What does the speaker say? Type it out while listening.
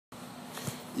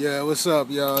Yeah, what's up,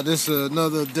 y'all? This is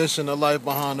another edition of Life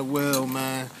Behind the Wheel,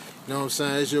 man. You know what I'm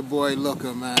saying? It's your boy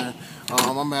Looker, man.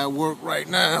 I'm at work right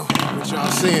now. What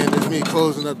y'all seeing is me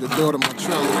closing up the door to my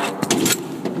trailer.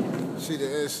 See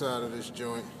the inside of this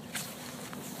joint.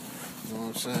 You know what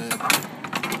I'm saying?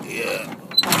 Yeah.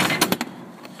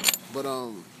 But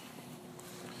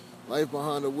Life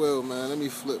Behind the Wheel, man. Let me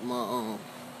flip my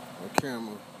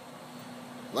camera.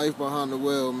 Life behind the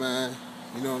wheel, man.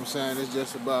 You know what I'm saying? It's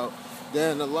just about day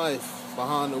in the life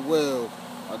behind the wheel.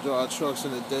 I drive trucks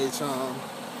in the daytime,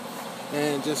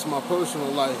 and just my personal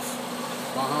life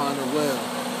behind the wheel.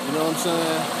 You know what I'm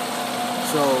saying?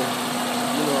 So,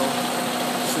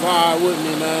 just ride with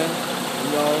me, man.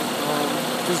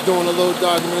 Just doing a little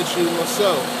documentary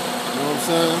myself. You know what I'm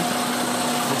saying?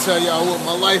 And tell y'all what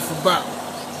my life about.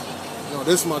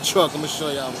 This is my truck. I'm gonna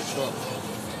show y'all my truck.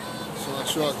 This is my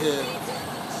truck here.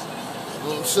 You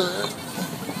know what I'm saying?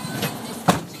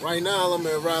 Right now I'm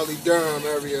in Raleigh-Durham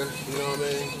area, you know what I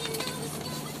mean?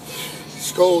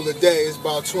 It's cold today, it's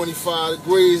about 25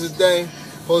 degrees a day.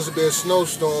 Supposed to be a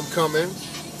snowstorm coming.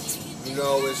 You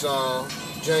know, it's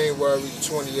January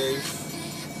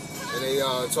 28th. And they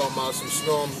talking about some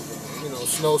storm,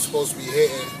 snow's supposed to be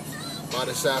hitting by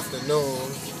this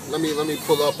afternoon. Let me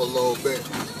pull up a little bit.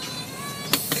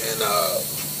 And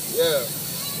yeah.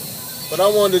 But I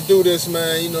wanted to do this,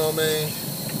 man, you know what I mean?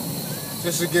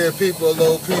 Just to give people a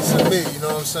little piece of me, you know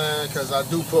what I'm saying? Because I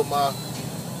do put my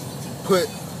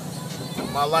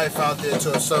life out there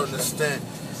to a certain extent.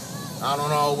 I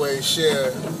don't always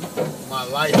share my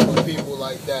life with people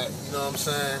like that, you know what I'm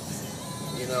saying?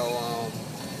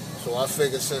 So I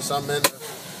figured since I'm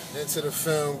into the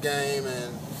film game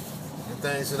and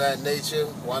things of that nature,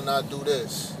 why not do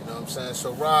this? You know what I'm saying?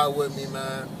 So ride with me,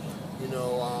 man.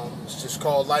 It's just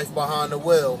called Life Behind the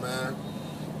Wheel, man.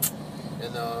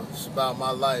 And it's about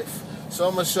my life. So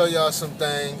I'm going to show y'all some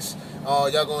things. Y'all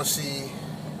going to see,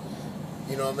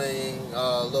 you know what I mean,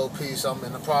 a little piece. I'm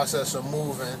in the process of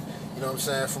moving, you know what I'm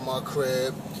saying, from my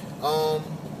crib. I'm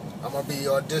going to be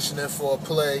auditioning for a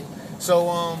play. So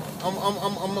I'm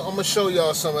going to show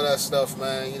y'all some of that stuff,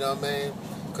 man, you know what I mean?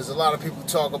 Because a lot of people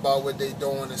talk about what they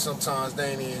doing and sometimes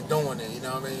they ain't even doing it, you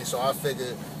know what I mean? So I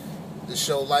figured to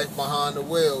show Life Behind the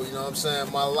Wheel, you know what I'm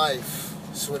saying? My life,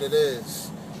 that's what it is.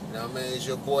 You know what I mean? It's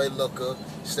your boy Looker.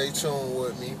 Stay tuned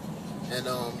with me. And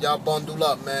y'all bundle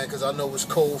up, man, because I know it's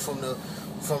cold from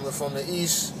the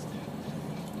east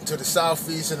to the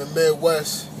southeast and the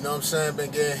Midwest. You know what I'm saying?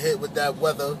 Been getting hit with that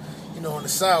weather. In the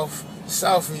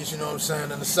southeast, you know what I'm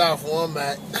saying? In the south where I'm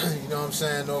at, you know what I'm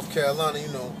saying? North Carolina,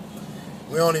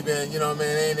 we only been, you know what I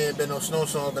mean? Ain't even been no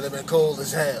snowstorm, but it been cold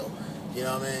as hell. You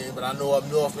know what I mean? But I know up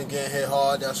north been getting hit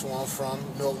hard. That's where I'm from,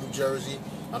 North New Jersey.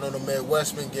 I know the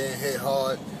Midwest been getting hit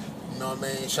hard. You know what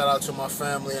I mean? Shout out to my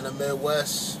family in the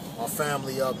Midwest, my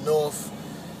family up north,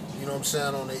 you know what I'm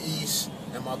saying, on the east,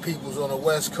 and my peoples on the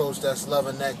west coast that's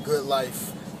loving that good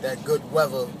life, that good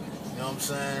weather, you know what I'm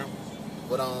saying?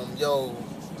 But yo,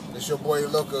 it's your boy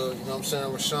Looker, you know what I'm saying,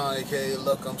 Rashawn, aka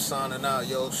Look, I'm signing out.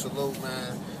 Yo, salute,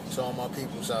 man, to all my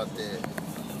peoples out there.